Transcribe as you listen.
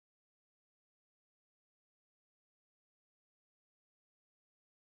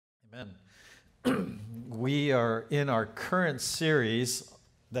Amen. We are in our current series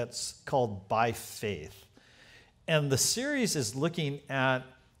that's called By Faith. And the series is looking at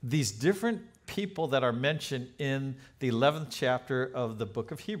these different people that are mentioned in the 11th chapter of the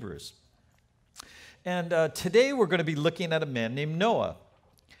book of Hebrews. And today we're going to be looking at a man named Noah.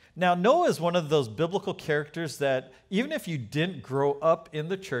 Now, Noah is one of those biblical characters that even if you didn't grow up in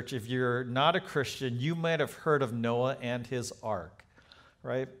the church, if you're not a Christian, you might have heard of Noah and his ark,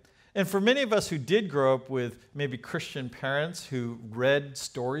 right? And for many of us who did grow up with maybe Christian parents who read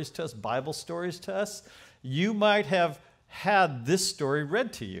stories to us, Bible stories to us, you might have had this story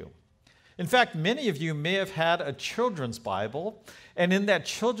read to you. In fact, many of you may have had a children's Bible, and in that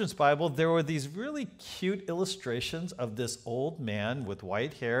children's Bible, there were these really cute illustrations of this old man with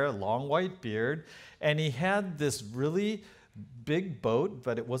white hair, a long white beard, and he had this really big boat,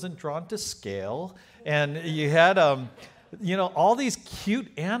 but it wasn't drawn to scale, and you had all these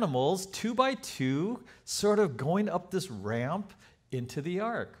cute animals, 2 by 2, sort of going up this ramp into the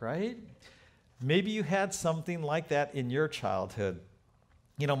ark, right? Maybe you had something like that in your childhood.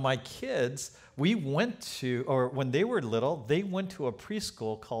 You know, my kids, when they were little, they went to a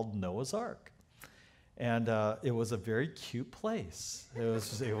preschool called Noah's Ark. And it was a very cute place.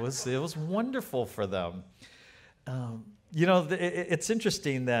 It was wonderful for them. It's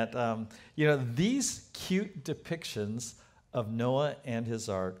interesting that, these cute depictions of Noah and his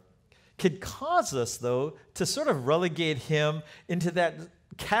ark could cause us, though, to sort of relegate him into that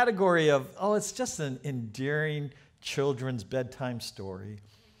category of, it's just an endearing children's bedtime story.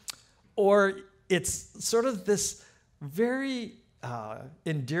 Or it's sort of this very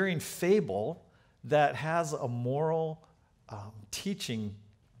endearing fable that has a moral teaching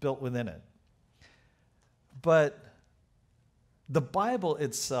built within it. But the Bible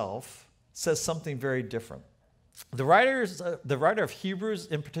itself says something very different. The writer of Hebrews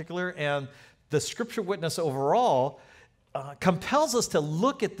in particular, and the scripture witness overall, compels us to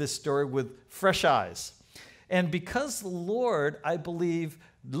look at this story with fresh eyes. And because the Lord, I believe,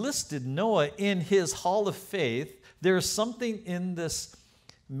 listed Noah in his hall of faith, there is something in this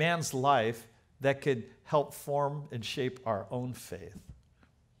man's life that could help form and shape our own faith.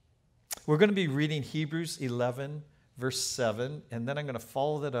 We're going to be reading Hebrews 11, verse 7, and then I'm going to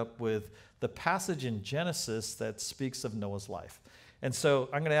follow that up with the passage in Genesis that speaks of Noah's life. And so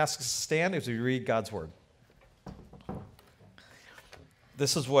I'm going to ask us to stand as we read God's word.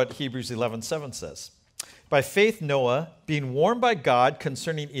 This is what Hebrews 11:7 says. By faith, Noah, being warned by God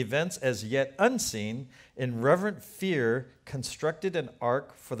concerning events as yet unseen, in reverent fear, constructed an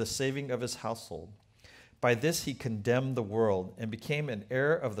ark for the saving of his household. By this he condemned the world and became an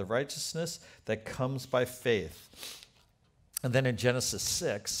heir of the righteousness that comes by faith. And then in Genesis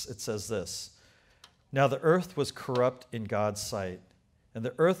 6, it says this, Now the earth was corrupt in God's sight, and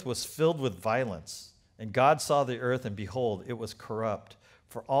the earth was filled with violence. And God saw the earth, and behold, it was corrupt,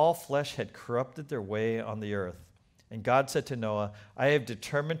 for all flesh had corrupted their way on the earth. And God said to Noah, I have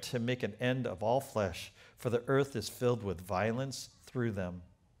determined to make an end of all flesh, for the earth is filled with violence through them.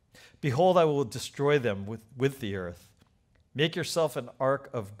 Behold, I will destroy them with the earth. Make yourself an ark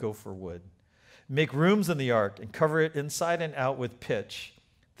of gopher wood. Make rooms in the ark and cover it inside and out with pitch.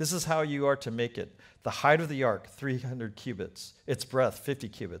 This is how you are to make it. The height of the ark, 300 cubits, its breadth, 50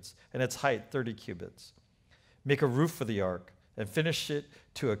 cubits, and its height, 30 cubits. Make a roof for the ark and finish it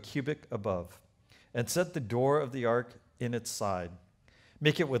to a cubit above, and set the door of the ark in its side.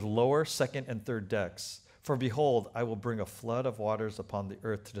 Make it with lower, second, and third decks. For behold, I will bring a flood of waters upon the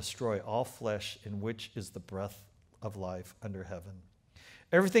earth to destroy all flesh in which is the breath of life under heaven.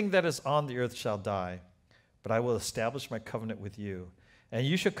 Everything that is on the earth shall die, but I will establish my covenant with you. And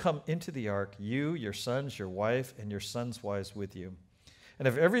you shall come into the ark, you, your sons, your wife, and your sons' wives with you. And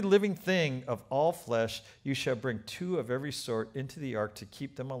of every living thing of all flesh, you shall bring 2 of every sort into the ark to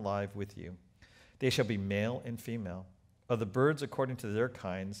keep them alive with you. They shall be male and female, of the birds according to their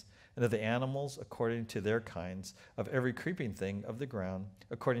kinds, and of the animals according to their kinds, of every creeping thing of the ground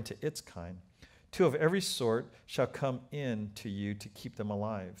according to its kind. 2 of every sort shall come in to you to keep them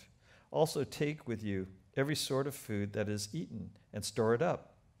alive. Also take with you every sort of food that is eaten, and store it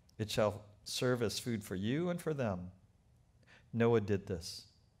up. It shall serve as food for you and for them. Noah did this.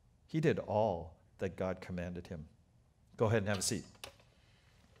 He did all that God commanded him. Go ahead and have a seat.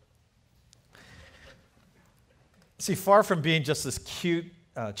 See, far from being just this cute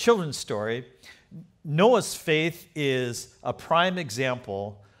children's story, Noah's faith is a prime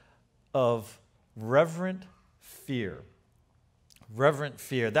example of reverent fear. Reverent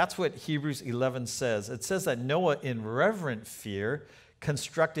fear. That's what Hebrews 11 says. It says that Noah, in reverent fear,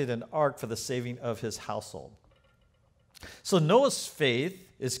 constructed an ark for the saving of his household. So Noah's faith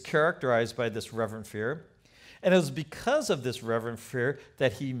is characterized by this reverent fear, and it was because of this reverent fear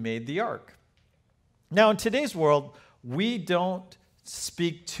that he made the ark. Now, in today's world, we don't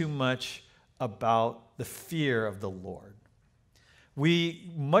speak too much about the fear of the Lord.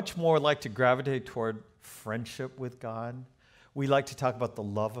 We much more like to gravitate toward friendship with God. We like to talk about the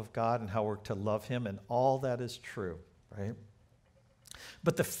love of God and how we're to love him, and all that is true, right?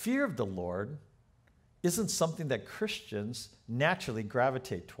 But the fear of the Lord isn't something that Christians naturally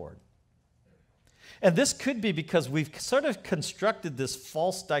gravitate toward. And this could be because we've sort of constructed this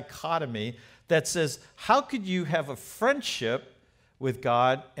false dichotomy that says, how could you have a friendship with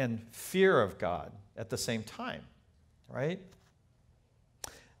God and fear of God at the same time, right?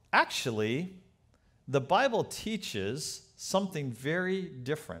 Actually, the Bible teaches something very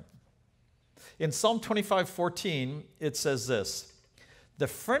different. In Psalm 25:14, it says this, "The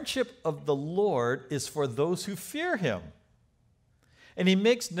friendship of the Lord is for those who fear him, and he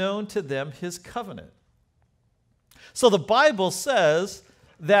makes known to them his covenant." So the Bible says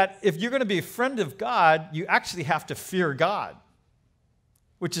that if you're going to be a friend of God, you actually have to fear God,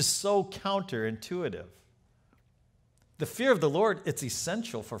 which is so counterintuitive. The fear of the Lord, it's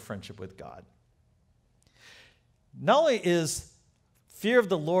essential for friendship with God. Not only is fear of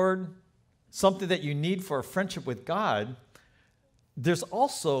the Lord something that you need for a friendship with God, there's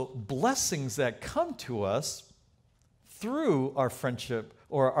also blessings that come to us through our friendship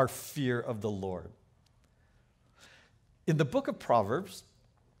or our fear of the Lord. In the book of Proverbs,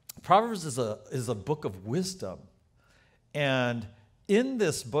 Proverbs is a book of wisdom. And in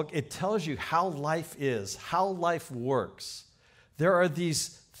this book, it tells you how life is, how life works. There are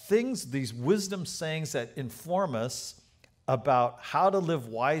these things, these wisdom sayings that inform us about how to live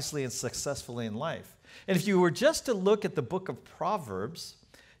wisely and successfully in life. And if you were just to look at the book of Proverbs,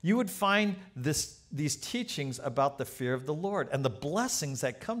 you would find these teachings about the fear of the Lord and the blessings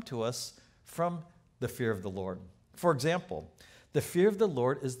that come to us from the fear of the Lord. For example, the fear of the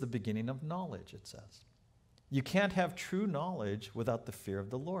Lord is the beginning of knowledge, it says. You can't have true knowledge without the fear of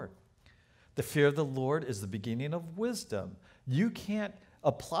the Lord. The fear of the Lord is the beginning of wisdom. You can't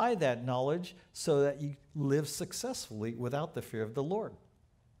apply that knowledge so that you live successfully without the fear of the Lord.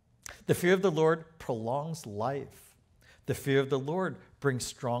 The fear of the Lord prolongs life. The fear of the Lord brings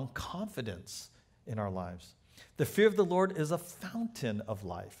strong confidence in our lives. The fear of the Lord is a fountain of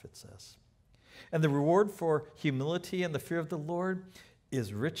life, it says. And the reward for humility and the fear of the Lord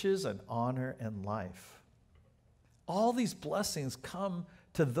is riches and honor and life. All these blessings come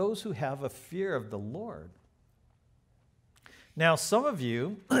to those who have a fear of the Lord. Now, some of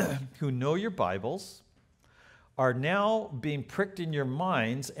you who know your Bibles are now being pricked in your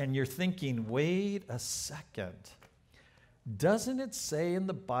minds, and you're thinking, wait a second. Doesn't it say in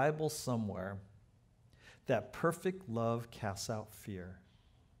the Bible somewhere that perfect love casts out fear?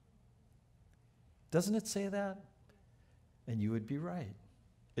 Doesn't it say that? And you would be right.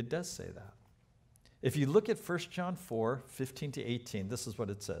 It does say that. If you look at 1 John 4:15-18, this is what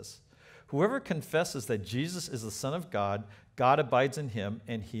it says. Whoever confesses that Jesus is the Son of God, God abides in him,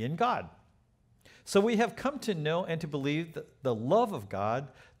 and he in God. So we have come to know and to believe the love of God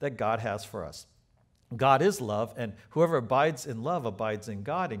that God has for us. God is love, and whoever abides in love abides in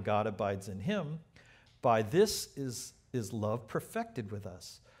God, and God abides in him. By this is love perfected with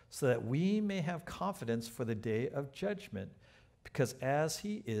us, so that we may have confidence for the day of judgment, because as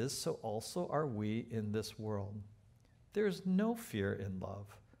he is, so also are we in this world. There is no fear in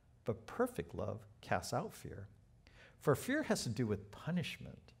love, but perfect love casts out fear. For fear has to do with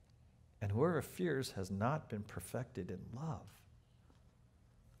punishment, and whoever fears has not been perfected in love.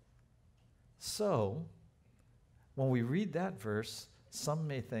 So, when we read that verse, some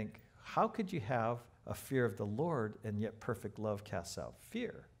may think, how could you have a fear of the Lord and yet perfect love casts out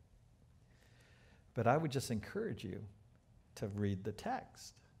fear? But I would just encourage you to read the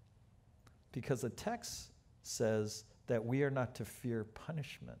text, because the text says that we are not to fear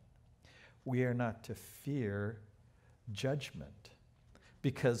punishment. We are not to fear judgment,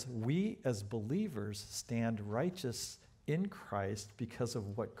 because we as believers stand righteous in Christ because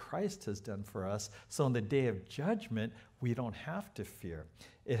of what Christ has done for us. So in the day of judgment, we don't have to fear.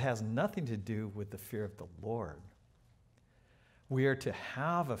 It has nothing to do with the fear of the Lord. We are to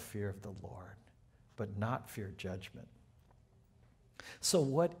have a fear of the Lord, but not fear judgment. So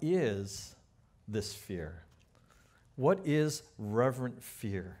what is this fear? What is reverent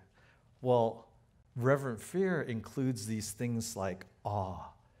fear? Well, reverent fear includes these things like awe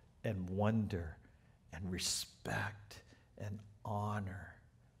and wonder and respect and honor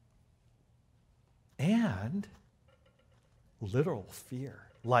and literal fear,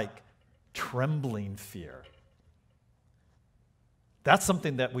 like trembling fear. That's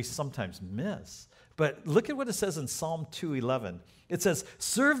something that we sometimes miss. But look at what it says in Psalm 2:11. It says,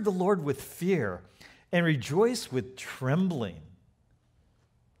 serve the Lord with fear and rejoice with trembling.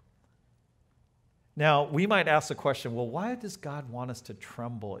 Now, we might ask the question, well, why does God want us to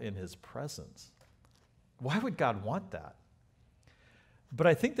tremble in his presence? Why would God want that? But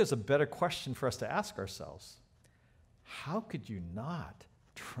I think there's a better question for us to ask ourselves. How could you not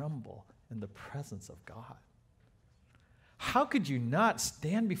tremble in the presence of God? How could you not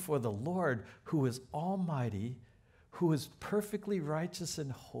stand before the Lord who is almighty, who is perfectly righteous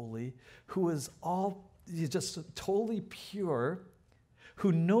and holy, who is just totally pure,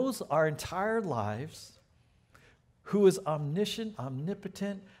 who knows our entire lives, who is omniscient,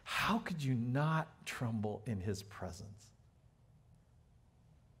 omnipotent? How could you not tremble in his presence?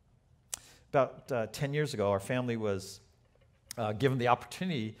 About 10 years ago, our family was given the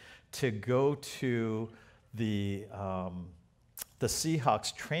opportunity to go to the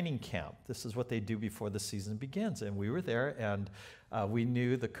Seahawks training camp. This is what they do before the season begins. And we were there, and we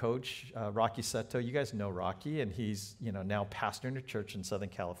knew the coach, Rocky Seto. You guys know Rocky, and he's now pastoring a church in Southern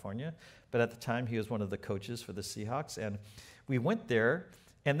California. But at the time, he was one of the coaches for the Seahawks. And we went there,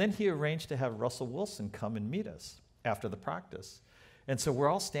 and then he arranged to have Russell Wilson come and meet us after the practice. And so we're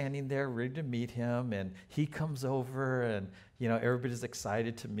all standing there ready to meet him, and he comes over, and everybody's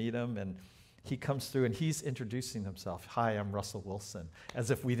excited to meet him, and he comes through, and he's introducing himself. Hi, I'm Russell Wilson, as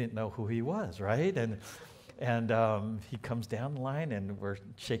if we didn't know who he was, right? And he comes down the line, and we're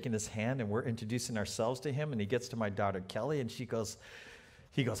shaking his hand, and we're introducing ourselves to him, and he gets to my daughter, Kelly, and he goes,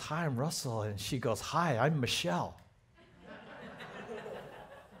 hi, I'm Russell, and she goes, hi, I'm Michelle.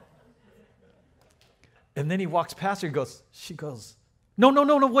 And then he walks past her, she goes, no,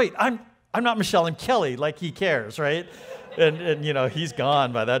 wait, I'm not Michelle, I'm Kelly, like he cares, right? And he's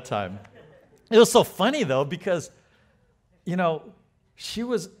gone by that time. It was so funny, though, because, she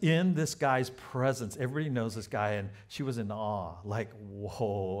was in this guy's presence. Everybody knows this guy, and she was in awe, like,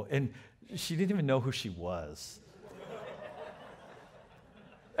 whoa. And she didn't even know who she was.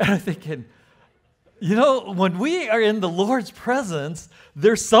 And I'm thinking, when we are in the Lord's presence,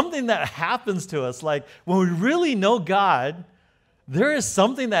 there's something that happens to us. Like, when we really know God, there is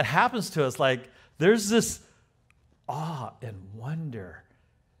something that happens to us. Like, there's this awe and wonder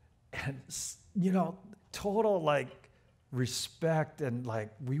and, total, like, respect, and, like,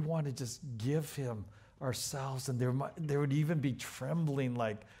 we want to just give him ourselves. And there would even be trembling,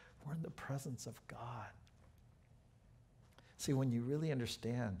 like, we're in the presence of God. See, when you really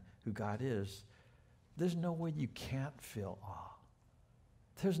understand who God is, there's no way you can't feel awe.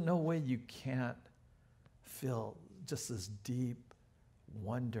 There's no way you can't feel just this deep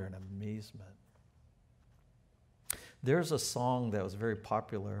wonder and amazement. There's a song that was very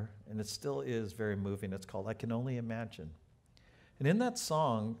popular, and it still is very moving. It's called I Can Only Imagine. And in that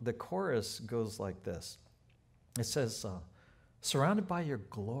song, the chorus goes like this. It says, surrounded by your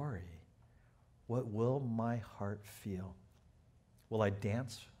glory, what will my heart feel? Will I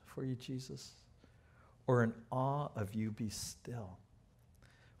dance for you, Jesus? Or in awe of you be still?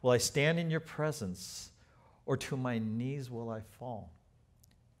 Will I stand in your presence, or to my knees will I fall?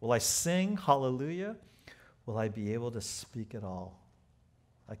 Will I sing hallelujah? Will I be able to speak at all?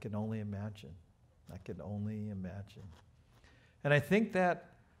 I can only imagine. I can only imagine. And I think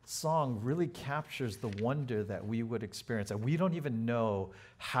that song really captures the wonder that we would experience. And we don't even know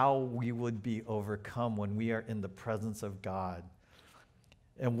how we would be overcome when we are in the presence of God.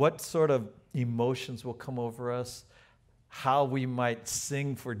 And what sort of emotions will come over us, how we might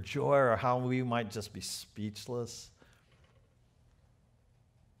sing for joy, or how we might just be speechless.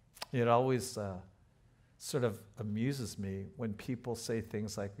 It always sort of amuses me when people say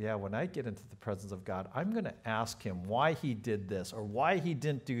things like, yeah, when I get into the presence of God, I'm going to ask him why he did this or why he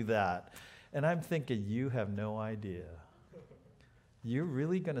didn't do that. And I'm thinking, you have no idea. You're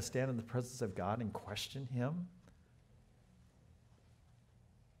really going to stand in the presence of God and question him?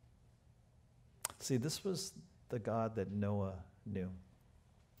 See, this was the God that Noah knew.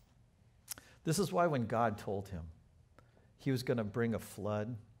 This is why when God told him he was going to bring a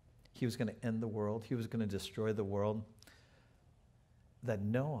flood, he was going to end the world, he was going to destroy the world, that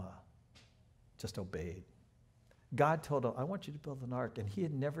Noah just obeyed. God told him, I want you to build an ark, and he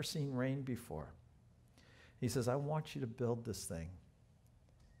had never seen rain before. He says, I want you to build this thing.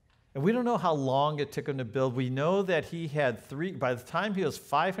 And we don't know how long it took him to build. We know that he had by the time he was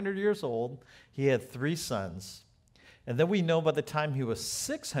 500 years old, he had 3 sons. And then we know by the time he was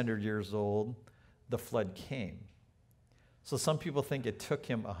 600 years old, the flood came. So some people think it took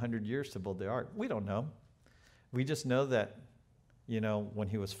him 100 years to build the ark. We don't know. We just know that, when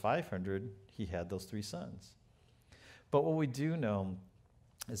he was 500, he had those 3 sons. But what we do know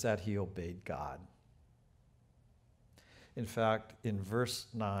is that he obeyed God. In fact, in verse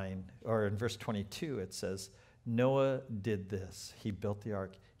 9, or in verse 22, it says, Noah did this. He built the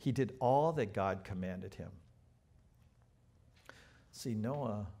ark. He did all that God commanded him. See,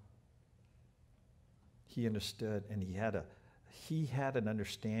 Noah, he understood, and he had an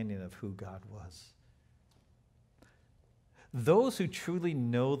understanding of who God was. Those who truly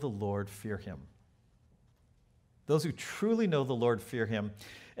know the Lord fear him. Those who truly know the Lord fear him.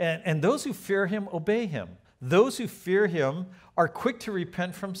 And those who fear him obey him. Those who fear him are quick to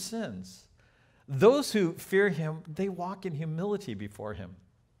repent from sins. Those who fear him, they walk in humility before him.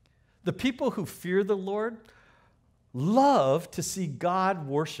 The people who fear the Lord love to see God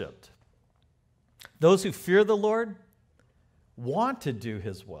worshiped. Those who fear the Lord want to do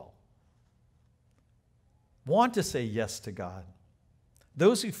his will, want to say yes to God.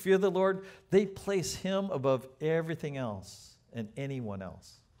 Those who fear the Lord, they place him above everything else and anyone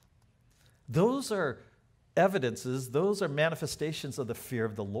else. Those are evidences, those are manifestations of the fear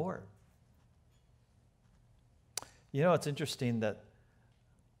of the Lord. You know, it's interesting that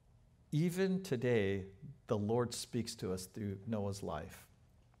even today, the Lord speaks to us through Noah's life.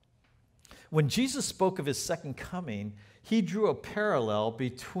 When Jesus spoke of his second coming, he drew a parallel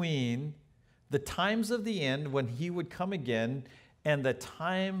between the times of the end when he would come again and the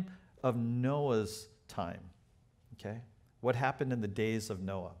time of Noah's time. Okay? What happened in the days of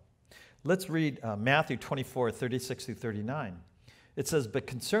Noah? Let's read Matthew 24, 36 through 39. It says, "But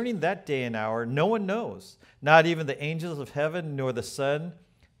concerning that day and hour, no one knows, not even the angels of heaven, nor the Son,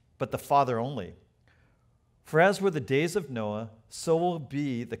 but the Father only. For as were the days of Noah, so will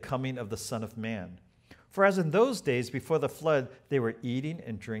be the coming of the Son of Man. For as in those days before the flood, they were eating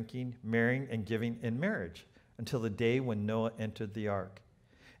and drinking, marrying and giving in marriage, until the day when Noah entered the ark.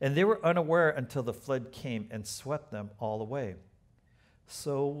 And they were unaware until the flood came and swept them all away.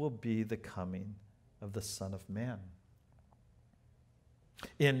 So will be the coming of the Son of Man."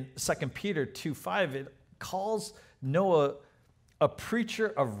 In 2 Peter 2:5, it calls Noah a preacher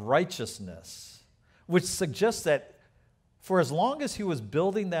of righteousness, which suggests that for as long as he was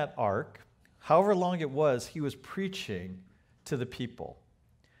building that ark, however long it was, he was preaching to the people.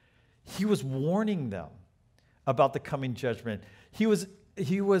 He was warning them about the coming judgment. He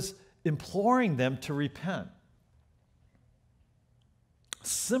was imploring them to repent.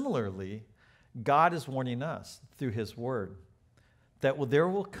 Similarly, God is warning us through his word that there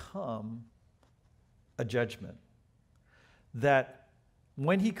will come a judgment. That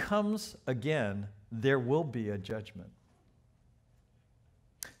when he comes again, there will be a judgment.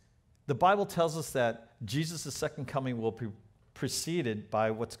 The Bible tells us that Jesus' second coming will be preceded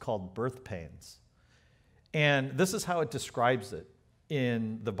by what's called birth pains. And this is how it describes it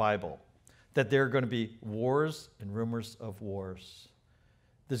in the Bible, that there are going to be wars and rumors of wars.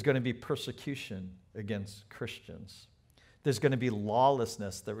 There's going to be persecution against Christians. There's going to be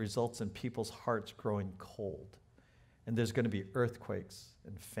lawlessness that results in people's hearts growing cold. And there's going to be earthquakes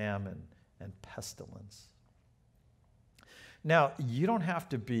and famine and pestilence. Now, you don't have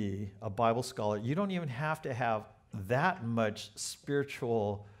to be a Bible scholar. You don't even have to have that much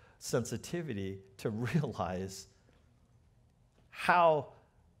spiritual sensitivity to realize how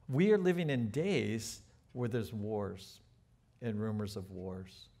we are living in days where there's wars and rumors of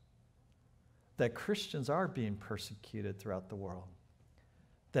wars, that Christians are being persecuted throughout the world,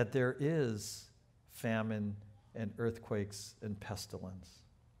 that there is famine and earthquakes and pestilence,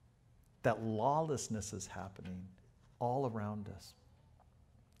 that lawlessness is happening all around us,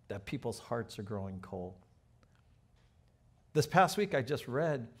 that people's hearts are growing cold. This past week, I just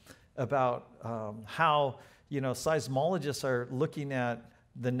read about how seismologists are looking at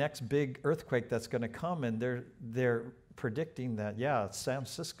the next big earthquake that's going to come, and they're predicting that, San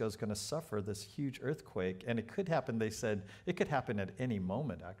Francisco is going to suffer this huge earthquake, and it could happen, they said, it could happen at any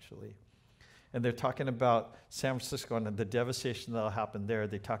moment, actually. And they're talking about San Francisco and the devastation that will happen there.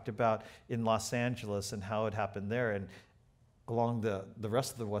 They talked about in Los Angeles and how it happened there, and along the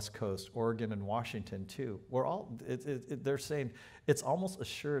rest of the West Coast, Oregon and Washington too. They're saying it's almost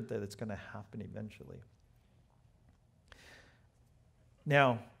assured that it's going to happen eventually.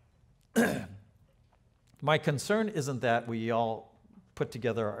 Now, my concern isn't that we all put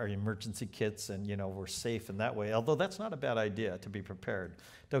together our emergency kits and, we're safe in that way, although that's not a bad idea to be prepared.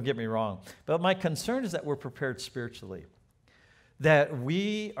 Don't get me wrong. But my concern is that we're prepared spiritually, that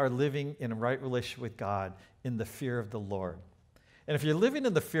we are living in a right relationship with God in the fear of the Lord. And if you're living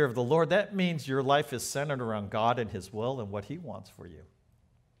in the fear of the Lord, that means your life is centered around God and his will and what he wants for you.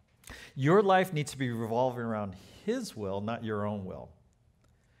 Your life needs to be revolving around his will, not your own will.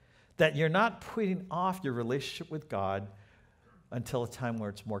 that you're not putting off your relationship with God until a time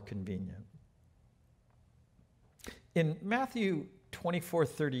where it's more convenient. In Matthew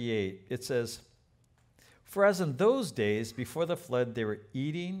 24:38, it says, "For as in those days before the flood, they were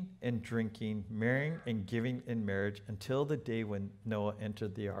eating and drinking, marrying and giving in marriage until the day when Noah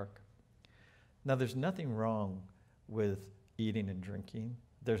entered the ark." Now, there's nothing wrong with eating and drinking.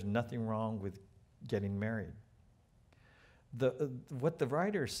 There's nothing wrong with getting married. What the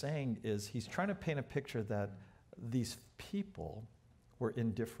writer is saying is he's trying to paint a picture that these people were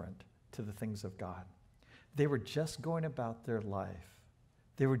indifferent to the things of God. They were just going about their life.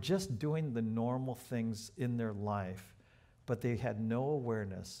 They were just doing the normal things in their life, but they had no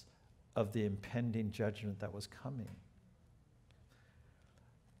awareness of the impending judgment that was coming.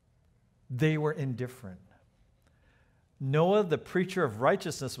 They were indifferent. Noah, the preacher of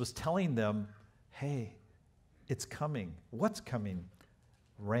righteousness, was telling them, hey, it's coming. What's coming?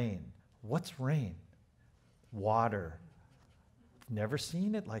 Rain. What's rain? Water. Never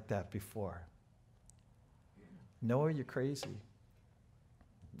seen it like that before. Noah, you're crazy.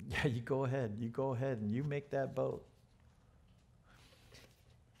 Yeah, you go ahead and you make that boat.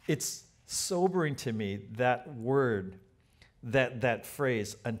 It's sobering to me, that word, that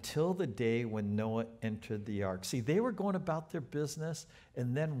phrase, until the day when Noah entered the ark. See, they were going about their business,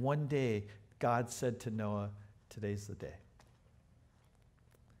 and then one day God said to Noah, today's the day.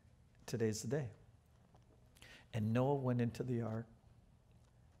 Today's the day. And Noah went into the ark,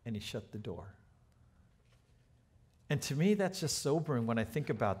 and he shut the door. And to me, that's just sobering when I think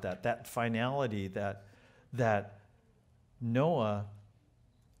about that finality, that Noah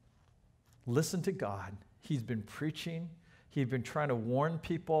listened to God. He's been preaching. He'd been trying to warn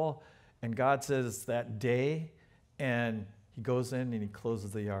people, and God says that day, and he goes in and he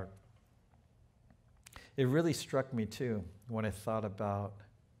closes the ark. It really struck me, too, when I thought about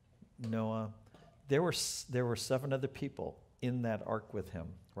Noah. There were 7 other people in that ark with him,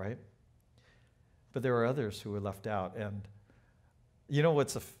 right? But there were others who were left out. And you know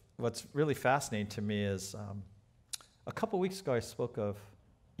what's really fascinating to me is a couple weeks ago I spoke of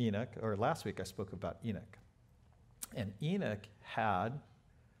Enoch, or last week I spoke about Enoch. And Enoch had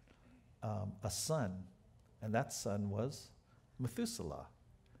a son, and that son was Methuselah.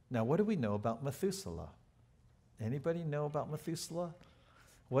 Now, what do we know about Methuselah? Anybody know about Methuselah?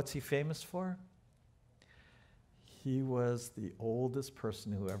 What's he famous for? He was the oldest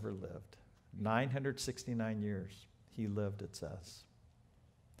person who ever lived. 969 years he lived, it says.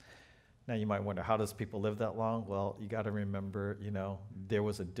 Now you might wonder, how does people live that long? Well, you got to remember, there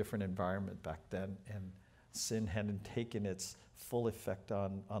was a different environment back then, and sin hadn't taken its full effect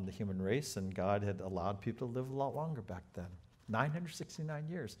on the human race, and God had allowed people to live a lot longer back then. 969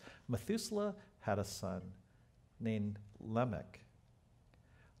 years. Methuselah had a son named Lamech.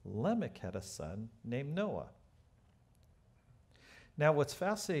 Lamech had a son named Noah. Now, what's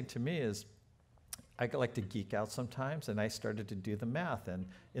fascinating to me is I like to geek out sometimes, and I started to do the math. And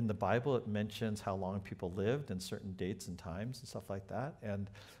in the Bible, it mentions how long people lived and certain dates and times and stuff like that. And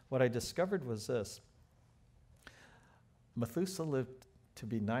what I discovered was this. Methuselah lived to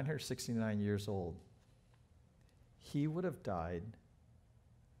be 969 years old. He would have died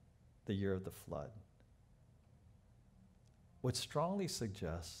the year of the flood, which strongly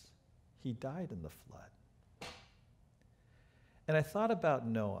suggests he died in the flood. And I thought about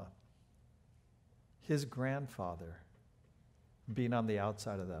Noah, his grandfather, being on the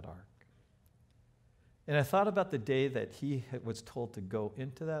outside of that ark. And I thought about the day that he was told to go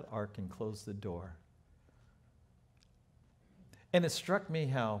into that ark and close the door. And it struck me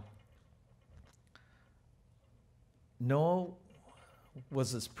how Noah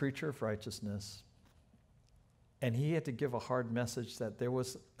was this preacher of righteousness, and he had to give a hard message that there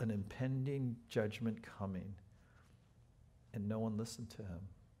was an impending judgment coming. And no one listened to him,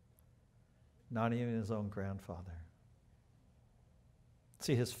 not even his own grandfather.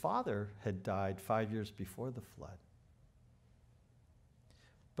 See, his father had died 5 years before the flood,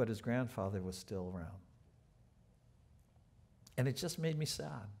 but his grandfather was still around. And it just made me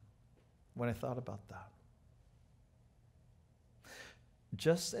sad when I thought about that.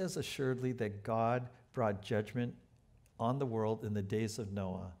 Just as assuredly that God brought judgment on the world in the days of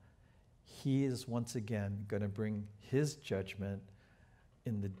Noah, he is once again going to bring his judgment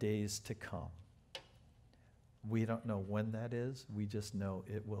in the days to come. We don't know when that is. We just know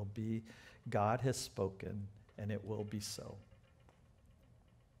it will be. God has spoken, and it will be so.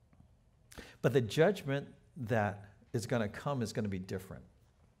 But the judgment that is going to come is going to be different,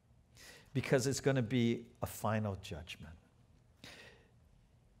 because it's going to be a final judgment.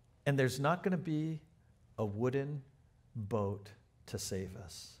 And there's not going to be a wooden boat to save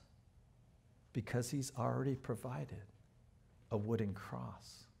us. Because he's already provided a wooden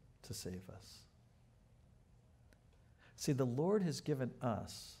cross to save us. See, the Lord has given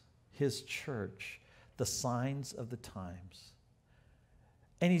us, his church, the signs of the times.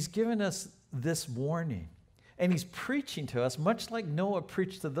 And he's given us this warning. And he's preaching to us, much like Noah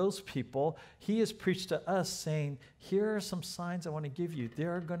preached to those people. He has preached to us saying, here are some signs I want to give you.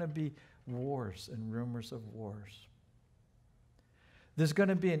 There are going to be wars and rumors of wars. There's going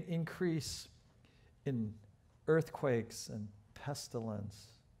to be an increase in earthquakes and pestilence.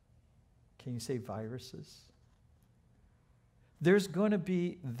 Can you say viruses? There's going to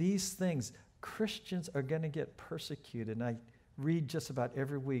be these things. Christians are going to get persecuted. And I read just about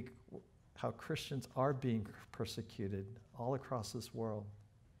every week how Christians are being persecuted all across this world.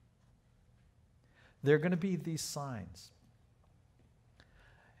 There are going to be these signs.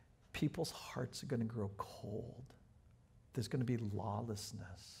 People's hearts are going to grow cold. There's going to be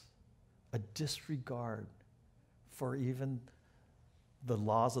lawlessness, a disregard for even the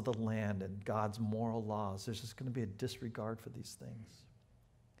laws of the land and God's moral laws. There's just going to be a disregard for these things.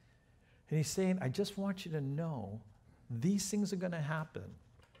 And he's saying, I just want you to know these things are going to happen.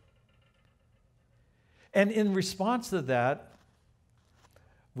 And in response to that,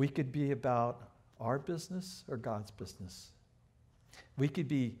 we could be about our business or God's business. We could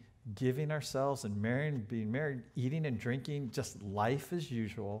be giving ourselves and marrying, being married, eating and drinking, just life as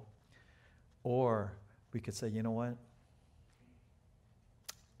usual. Or we could say, you know what?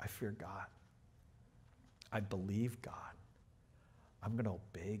 I fear God. I believe God. I'm going to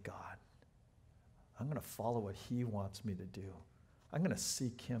obey God. I'm going to follow what he wants me to do. I'm going to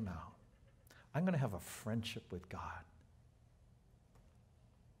seek him out. I'm going to have a friendship with God.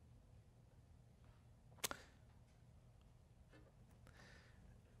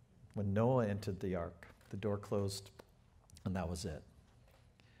 When Noah entered the ark, the door closed, and that was it.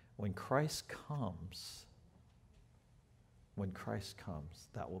 When Christ comes,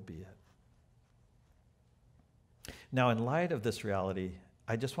 that will be it. Now, in light of this reality,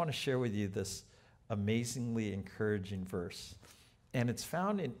 I just want to share with you this amazingly encouraging verse. And it's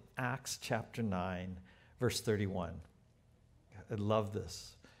found in Acts chapter 9, verse 31. I love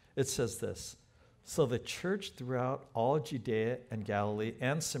this. It says this: so the church throughout all Judea and Galilee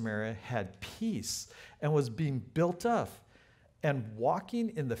and Samaria had peace and was being built up and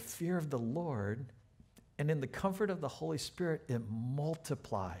walking in the fear of the Lord and in the comfort of the Holy Spirit. It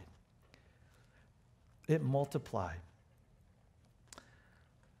multiplied. It multiplied.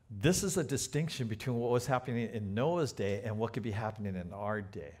 This is a distinction between what was happening in Noah's day and what could be happening in our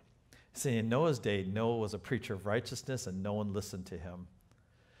day. See, in Noah's day, Noah was a preacher of righteousness and no one listened to him.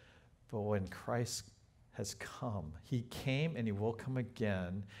 But when Christ has come, he came and he will come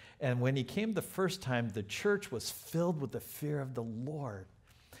again. And when he came the first time, the church was filled with the fear of the Lord.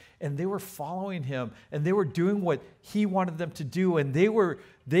 And they were following him and they were doing what he wanted them to do. And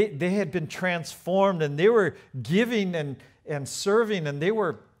they had been transformed and they were giving and serving, and they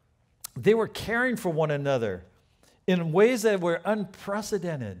were caring for one another in ways that were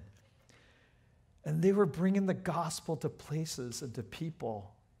unprecedented. And they were bringing the gospel to places and to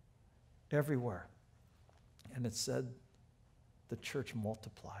people everywhere. And it said the church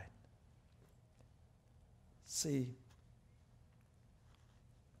multiplied. See,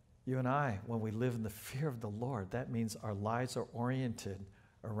 you and I, when we live in the fear of the Lord, that means our lives are oriented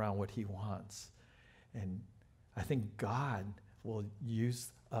around what he wants. And I think God will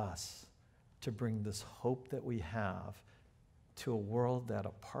use us to bring this hope that we have to a world that,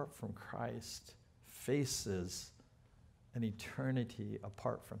 apart from Christ, faces an eternity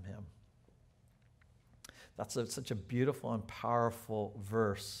apart from him. That's such a beautiful and powerful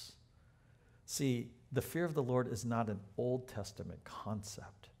verse. See, the fear of the Lord is not an Old Testament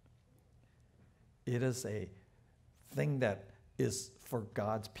concept. It is a thing that is for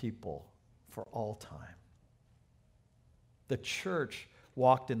God's people for all time. The church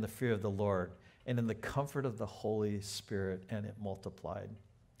walked in the fear of the Lord and in the comfort of the Holy Spirit, and it multiplied.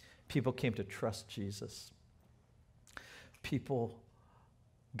 People came to trust Jesus.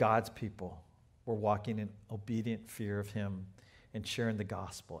 God's people, were walking in obedient fear of him and sharing the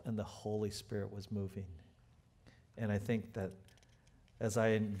gospel, and the Holy Spirit was moving. And I think that as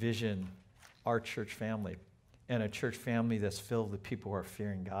I envision our church family, and a church family that's filled with people who are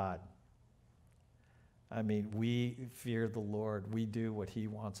fearing God, I mean, we fear the Lord. We do what he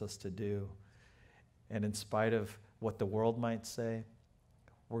wants us to do. And in spite of what the world might say,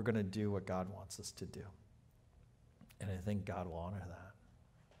 we're going to do what God wants us to do. And I think God will honor that.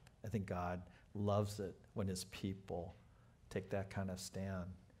 I think God loves it when his people take that kind of stand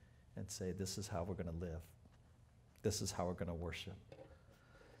and say, this is how we're going to live. This is how we're going to worship.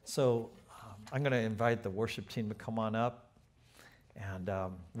 So I'm going to invite the worship team to come on up. And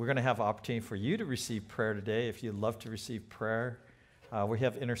we're going to have an opportunity for you to receive prayer today. If you'd love to receive prayer, we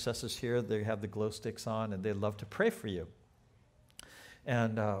have intercessors here. They have the glow sticks on, and they'd love to pray for you.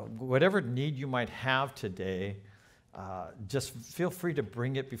 And whatever need you might have today, just feel free to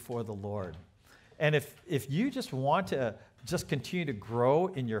bring it before the Lord. And if you just want to just continue to grow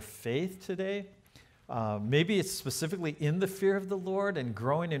in your faith today, maybe it's specifically in the fear of the Lord and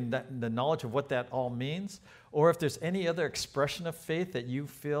growing in the knowledge of what that all means, or if there's any other expression of faith that you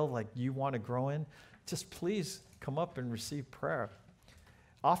feel like you want to grow in, just please come up and receive prayer.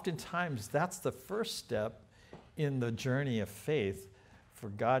 Oftentimes, that's the first step in the journey of faith for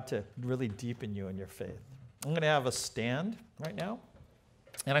God to really deepen you in your faith. I'm going to have us stand right now,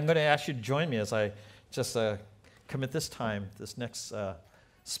 and I'm going to ask you to join me as I just commit this time, this next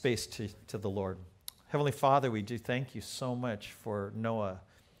space to the Lord. Heavenly Father, we do thank you so much for Noah,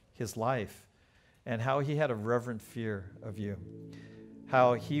 his life, and how he had a reverent fear of you,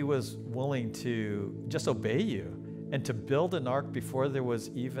 how he was willing to just obey you and to build an ark before there was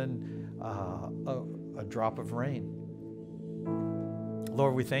even a drop of rain.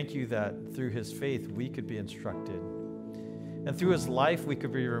 Lord, we thank you that through his faith we could be instructed. And through his life we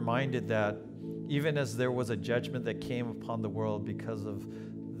could be reminded that even as there was a judgment that came upon the world because of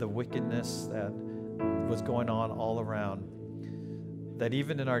the wickedness that was going on all around, that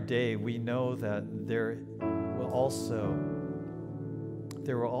even in our day we know that there will also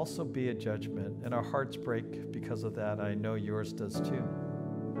be a judgment, and our hearts break because of that. I know yours does too.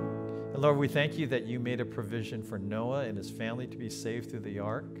 And Lord, we thank you that you made a provision for Noah and his family to be saved through the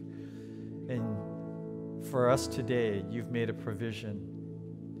ark. And for us today, you've made a provision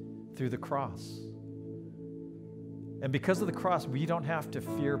through the cross. And because of the cross, we don't have to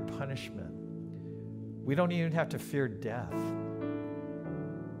fear punishment. We don't even have to fear death.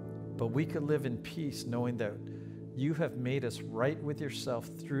 But we could live in peace knowing that you have made us right with yourself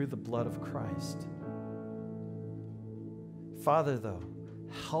through the blood of Christ. Father, though,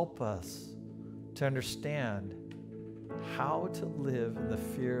 help us to understand how to live in the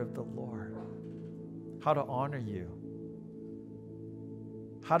fear of the Lord, how to honor you,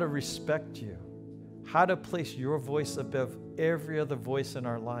 how to respect you, how to place your voice above every other voice in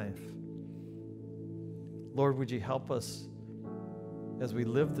our life. Lord, would you help us as we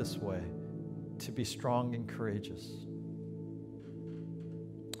live this way to be strong and courageous?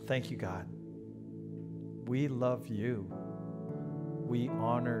 Thank you, God. We love you. We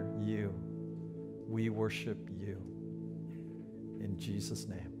honor you. We worship you. In Jesus'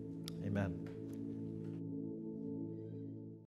 name, amen.